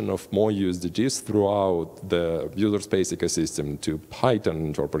addition of more USDTs throughout the user space ecosystem, to Python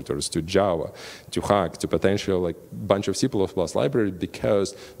interpreters, to Java, to Hack, to potential like bunch of C++ libraries,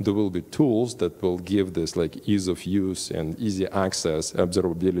 because there will be tools that will give this like ease of use and easy access,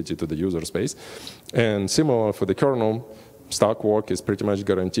 observability to the user space. And similar for the kernel, stack work is pretty much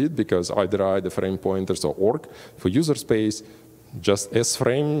guaranteed, because either I, the frame pointers, or org. For user space, just S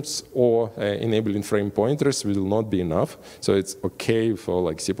frames or enabling frame pointers will not be enough. So it's okay for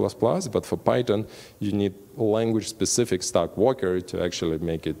like C++, but for Python, you need language-specific stack worker to actually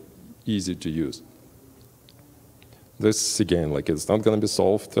make it easy to use. This, again, like it's not going to be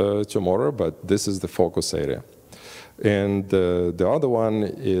solved tomorrow, but this is the focus area. And the other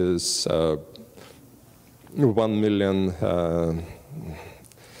one is 1 million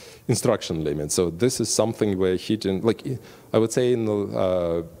instruction limit. So this is something we're hitting, like I would say in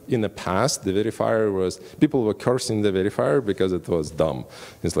the past, the verifier was, people were cursing the verifier because it was dumb.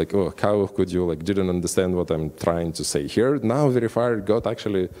 It's like, oh, how could you, like, didn't understand what I'm trying to say here. Now verifier got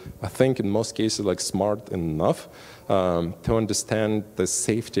actually, I think in most cases, like smart enough to understand the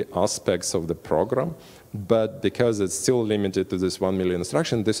safety aspects of the program. But because it's still limited to this 1 million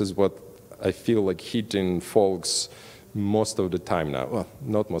instruction, this is what I feel like hitting folks most of the time now. Well,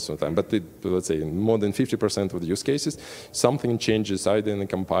 not most of the time, but let's say more than 50% of the use cases, something changes either in the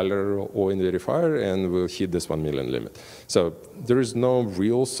compiler or in the verifier, and we'll hit this 1 million limit. So there is no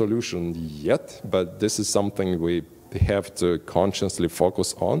real solution yet, but this is something we have to consciously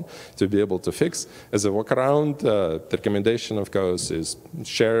focus on to be able to fix. As a workaround, the recommendation, of course, is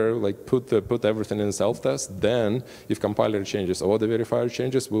share, like put everything in self-test. Then, if compiler changes or the verifier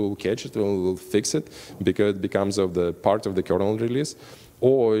changes, we will catch it, we will fix it, because it becomes part of the kernel release.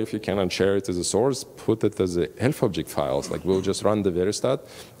 Or if you cannot share it as a source, put it as a elf object files. Like we'll just run the veristat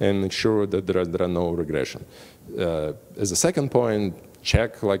and make sure that there are no regression. As a second point,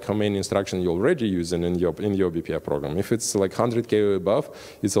 check like how many instructions you're already using in your BPF program. If it's like 100K or above,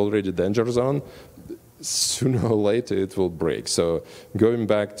 it's already danger zone. Sooner or later it will break. So going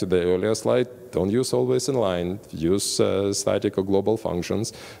back to the earlier slide, don't use always inline, use static or global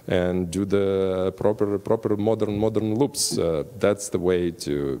functions, and do the proper modern loops. That's the way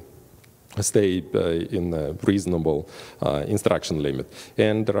to stay in a reasonable instruction limit.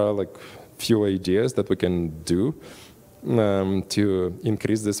 And there are like few ideas that we can do to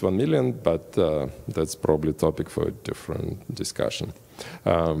increase this 1 million, but that's probably a topic for a different discussion.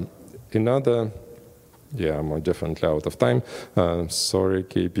 Yeah, I'm definitely out of time. Sorry,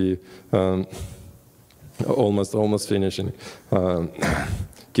 KP. Almost finishing.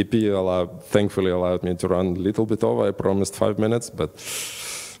 KP thankfully allowed me to run a little bit over. I promised 5 minutes, but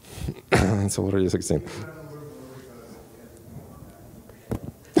it's already 16.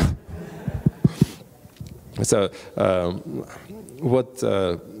 So what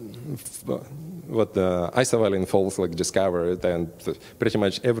the isovalent folks like discovered, and pretty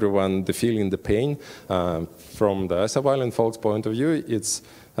much everyone feeling the pain from the isovalent folks point of view, it's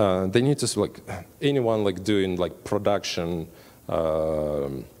they need to like anyone like doing like production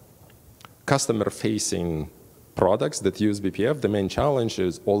customer facing products that use BPF. The main challenge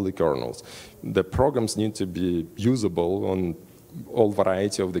is all the kernels. The programs need to be usable on all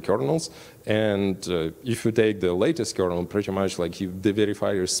variety of the kernels, and if you take the latest kernel, pretty much like if the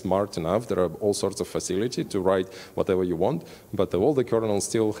verifier is smart enough, there are all sorts of facility to write whatever you want, but all the kernels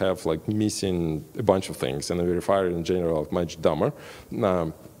still have like missing a bunch of things, and the verifier in general is much dumber.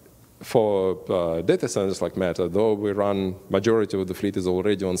 For data centers like Meta, though we run majority of the fleet is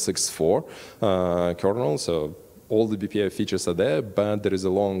already on 6.4 kernel, so all the BPF features are there, but there is a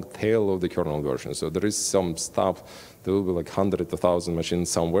long tail of the kernel version. So there is some stuff, there will be like 100 to 1,000 machines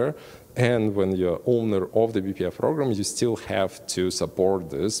somewhere. And when you're owner of the BPF program, you still have to support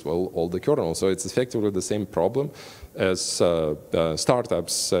this, well, all the kernels. So it's effectively the same problem as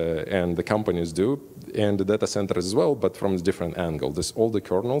startups and the companies do, and the data centers as well, but from a different angle. All the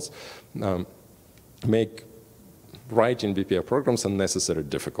kernels make writing BPF programs unnecessarily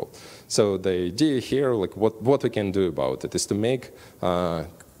difficult. So the idea here, like what we can do about it, is to make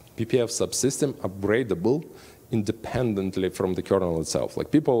BPF subsystem upgradable independently from the kernel itself.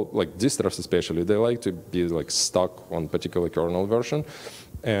 Like people, like distros especially, they like to be like stuck on particular kernel version,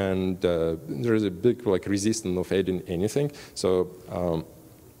 and there is a big like resistance of adding anything. So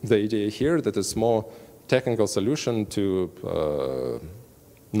the idea here that it's more technical solution to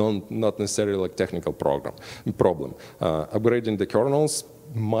not necessarily like technical problem. Upgrading the kernels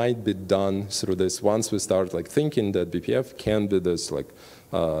might be done through this once we start like thinking that BPF can be this like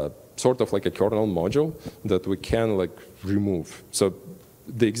sort of like a kernel module that we can like remove. So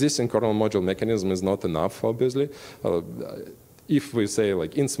the existing kernel module mechanism is not enough, obviously. If we say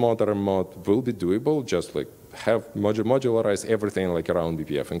like in smarter mode will be doable, just like have modularize everything like around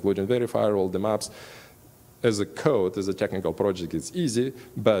BPF, including verifier, all the maps. As a code, as a technical project, it's easy,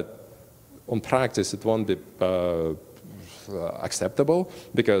 but on practice, it won't be acceptable,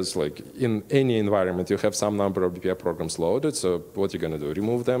 because like in any environment, you have some number of BPF programs loaded, so what you're going to do?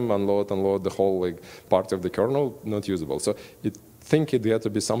 Remove them, unload the whole like part of the kernel, not usable. So I think it had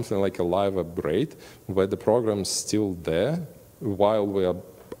to be something like a live upgrade, where the program's still there, while we are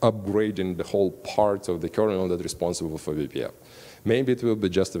upgrading the whole part of the kernel that's responsible for BPF. Maybe it will be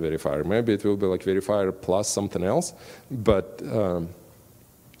just a verifier. Maybe it will be like verifier plus something else. But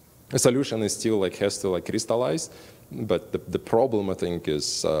a solution is still like has to like crystallize. But the problem, I think,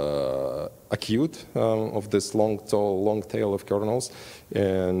 is acute of this long tail of kernels,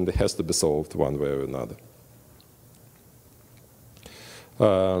 and it has to be solved one way or another.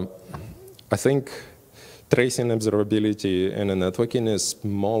 I think tracing observability and networking is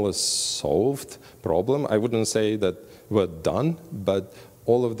more or less solved problem. I wouldn't say that we're done, but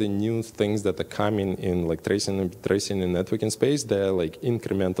all of the new things that are coming in like tracing and networking space, they're like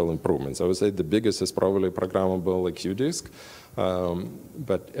incremental improvements. I would say the biggest is probably programmable like QDisk,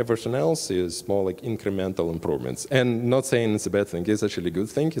 but everything else is more like incremental improvements. And not saying it's a bad thing, it's actually a good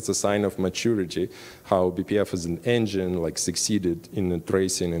thing. It's a sign of maturity, how BPF as an engine like succeeded in the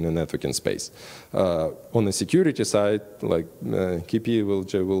tracing in the networking space. On the security side, like KP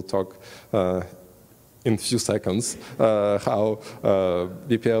will talk in a few seconds how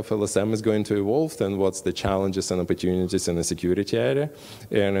BPF LSM is going to evolve and what's the challenges and opportunities in the security area.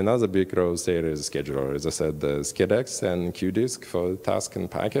 And another big growth area is scheduler. As I said, the SCADX and QDisk for task and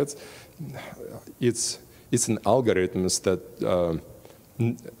packets. It's an algorithms that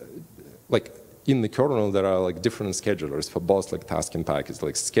like in the kernel there are like different schedulers for both like task and packets.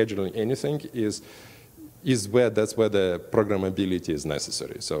 Like scheduling anything is that's where the programmability is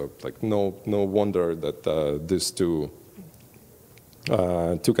necessary. So like no wonder that these two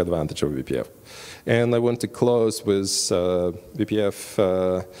took advantage of BPF. And I want to close with BPF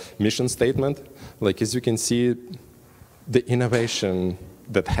mission statement. Like as you can see, the innovation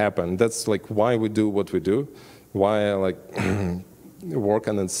that happened, that's like why we do what we do, why I like work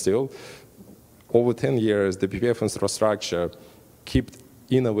on it still. Over 10 years, the BPF infrastructure kept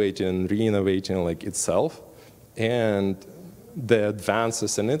innovating, re-innovating like itself, and the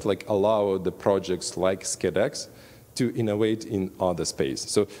advances in it like allow the projects like SCADX to innovate in other space.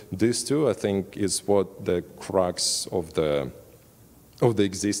 So these two, I think, is what the crux of the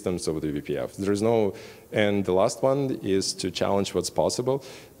existence of the BPF. There is no, and the last one is to challenge what's possible.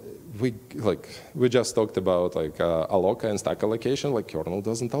 We just talked about like alloca and stack allocation, like kernel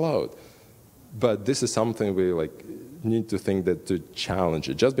doesn't allow it. But this is something we like need to think that to challenge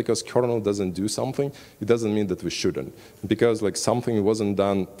it. Just because kernel doesn't do something, it doesn't mean that we shouldn't. Because like something wasn't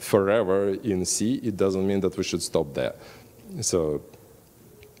done forever in C, it doesn't mean that we should stop there. So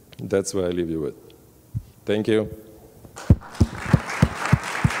that's where I leave you with. Thank you.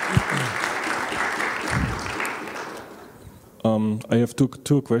 I have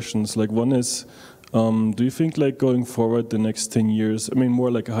two questions. Like one is, do you think like going forward the next 10 years, I mean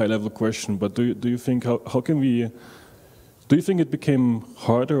more like a high level question, but do you think how can we, do you think it became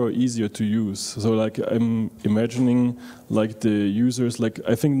harder or easier to use? So like I'm imagining like the users, like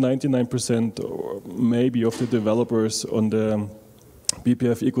I think 99% or maybe of the developers on the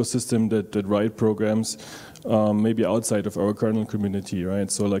BPF ecosystem that write programs maybe outside of our kernel community, right?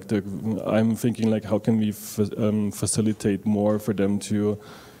 So like I'm thinking like how can we facilitate more for them to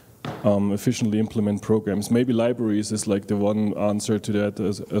efficiently implement programs? Maybe libraries is like the one answer to that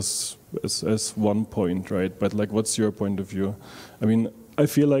as one point, right? But like what's your point of view? I mean, I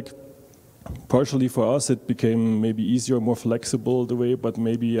feel like partially for us it became maybe easier, more flexible the way, but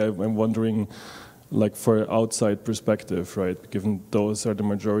maybe I'm wondering like for outside perspective, right? Given those are the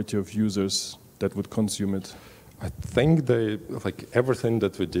majority of users that would consume it. I think like everything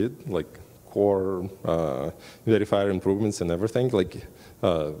that we did, like core verifier improvements and everything, like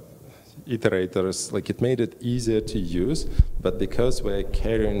iterators, like it made it easier to use, but because we're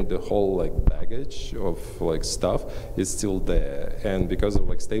carrying the whole like baggage of like stuff, it's still there. And because of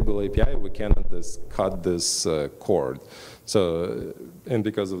like stable API, we cannot just cut this cord. So, and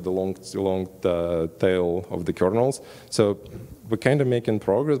because of the long tail of the kernels, so we're kind of making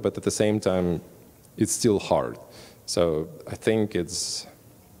progress, but at the same time, it's still hard. So I think it's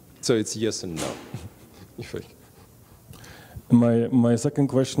yes and no. My second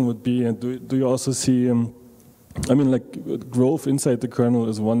question would be, do you also see, I mean, like growth inside the kernel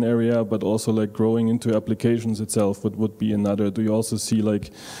is one area, but also like growing into applications itself would be another. Do you also see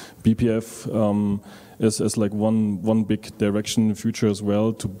like BPF as like one big direction in the future as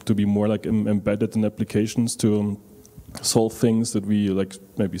well, to be more like embedded in applications to solve things that we like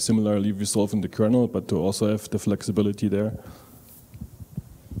maybe similarly we solve in the kernel, but to also have the flexibility there?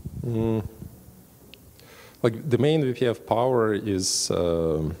 Like the main BPF power is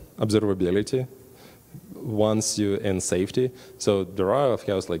observability, and safety. So there are of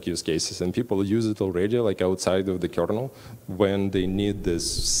course like use cases, and people use it already like outside of the kernel when they need this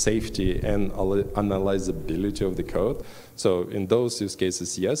safety and analyzability of the code. So in those use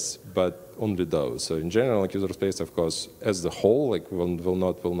cases, yes, but only those. So in general, like user space, of course, as the whole, like will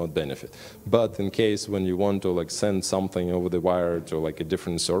not benefit. But in case when you want to like send something over the wire to like a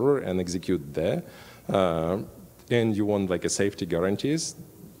different server and execute there, and you want like a safety guarantees,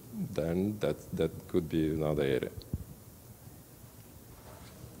 then that could be another area.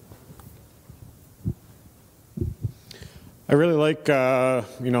 I really like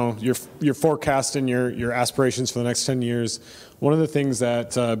your forecast and your aspirations for the next 10 years. One of the things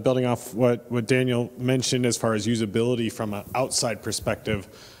that building off what Daniel mentioned as far as usability from an outside perspective,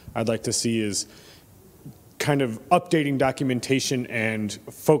 I'd like to see is kind of updating documentation and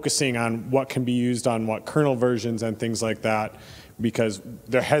focusing on what can be used on what kernel versions and things like that, because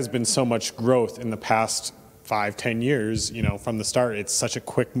there has been so much growth in the past 5-10 years. From the start, it's such a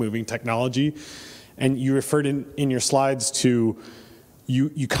quick moving technology. And you referred in your slides to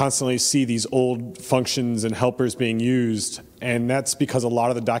you constantly see these old functions and helpers being used, and that's because a lot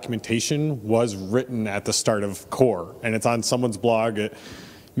of the documentation was written at the start of core, and it's on someone's blog. It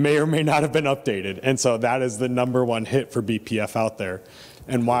may or may not have been updated, and so that is the #1 hit for BPF out there.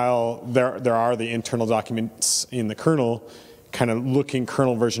 And while there are the internal documents in the kernel, kind of looking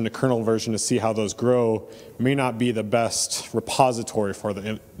kernel version to see how those grow may not be the best repository for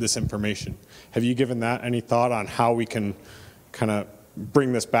this information. Have you given that any thought on how we can kind of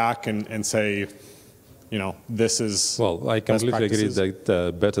bring this back and say, this is Well, I completely agree practices?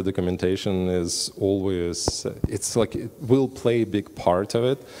 that better documentation is always, it's like it will play a big part of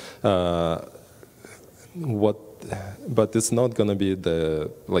it. But it's not going to be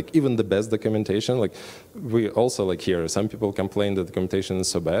even the best documentation. Like we also here, some people complain that documentation is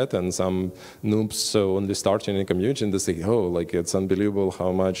so bad, and some noobs only starting in a community and they say, oh, it's unbelievable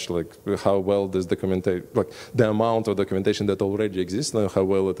how much, how well this documentation, the amount of documentation that already exists and how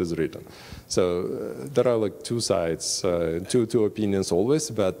well it is written. So there are two sides, two opinions always,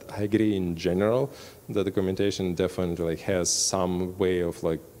 but I agree in general the documentation definitely has some way of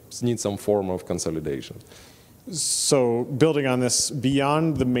needs some form of consolidation. So building on this,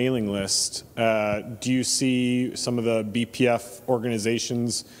 beyond the mailing list, do you see some of the BPF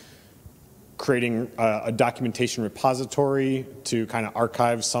organizations creating a documentation repository to kind of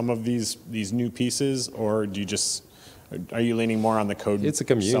archive some of these new pieces, or do you are you leaning more on the code? It's a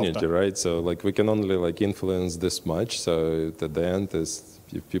community, right? So we can only influence this much. So at the end is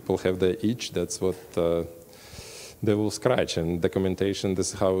if people have their itch, that's what they will scratch, and documentation,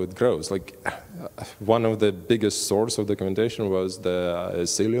 this is how it grows. One of the biggest source of documentation was the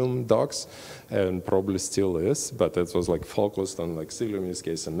Cilium docs, and probably still is, but it was focused on Cilium use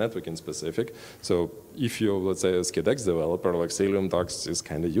case and networking specific. So if you're, let's say, a SCADX developer, Cilium docs is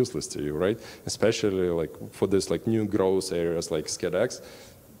kind of useless to you, right? Especially for this new growth areas like SCADX,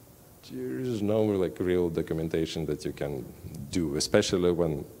 there is no real documentation that you can do, especially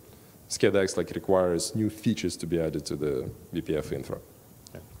when SCADX requires new features to be added to the BPF infra.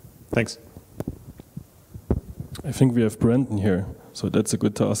 Yeah. Thanks. I think we have Brandon here, so that's a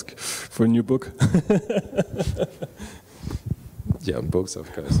good task for a new book. Yeah, books, of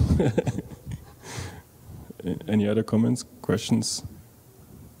course. Any other comments, questions?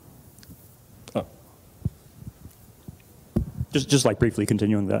 Oh. Just briefly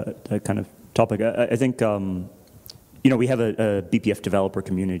continuing that kind of topic, I think we have a BPF developer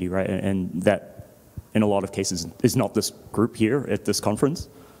community, right? And that, in a lot of cases, is not this group here at this conference.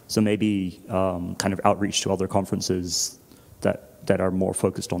 So maybe kind of outreach to other conferences that are more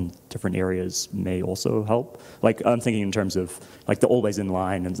focused on different areas may also help. I'm thinking in terms of the always in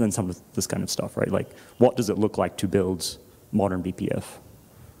line and some of this kind of stuff, right? What does it look like to build modern BPF?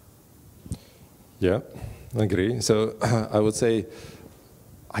 Yeah, I agree. So I would say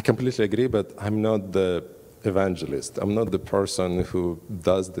I completely agree, but I'm not the evangelist. I'm not the person who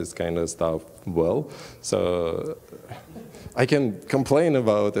does this kind of stuff well. So I can complain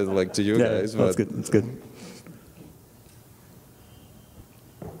about it to you guys. That's good. That's good.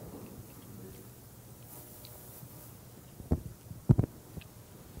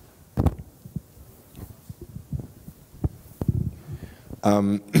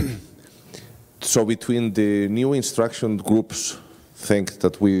 So between the new instruction groups thing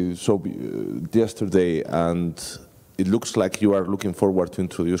that we saw yesterday, and it looks like you are looking forward to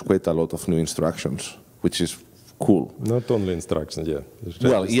introduce quite a lot of new instructions, which is cool. Not only instructions, yeah.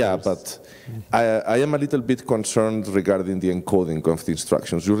 Well, yeah, but I am a little bit concerned regarding the encoding of the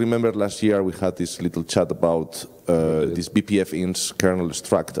instructions. You remember last year we had this little chat about this BPF ins kernel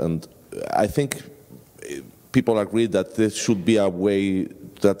struct, and I think people agree that there should be a way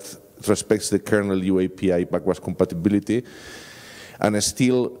that respects the kernel UAPI backwards compatibility, and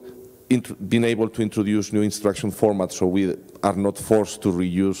still being able to introduce new instruction formats so we are not forced to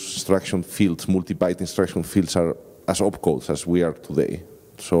reuse instruction fields, multi-byte instruction fields as opcodes as we are today.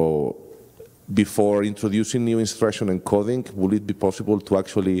 So before introducing new instruction encoding, will it be possible to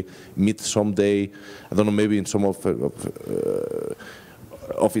actually meet someday, I don't know, maybe in some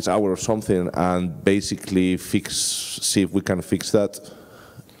office hour or something, and basically see if we can fix that?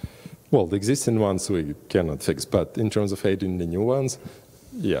 Well, the existing ones we cannot fix, but in terms of adding the new ones,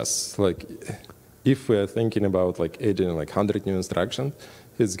 yes. If we're thinking about adding 100 new instructions,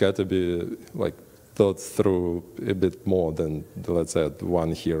 it's got to be thought through a bit more than, let's say,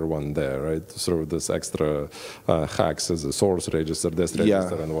 one here, one there, right? Through this extra hacks as a source register, this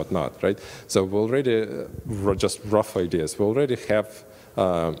register, and whatnot, right? So we already, just rough ideas, we already have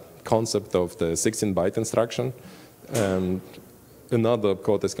concept of the 16-byte instruction, and another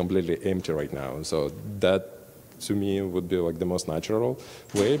code is completely empty right now. So that, to me, would be the most natural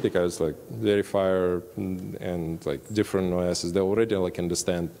way, because verifier and different OSs, they already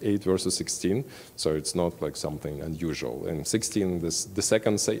understand 8 versus 16, so it's not something unusual. And 16, the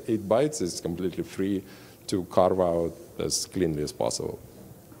second 8 bytes is completely free to carve out as cleanly as possible.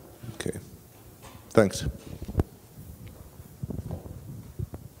 Okay, thanks.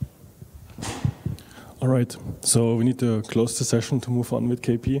 All right, so we need to close the session to move on with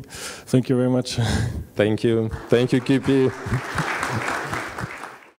KP. Thank you very much. Thank you. Thank you, KP.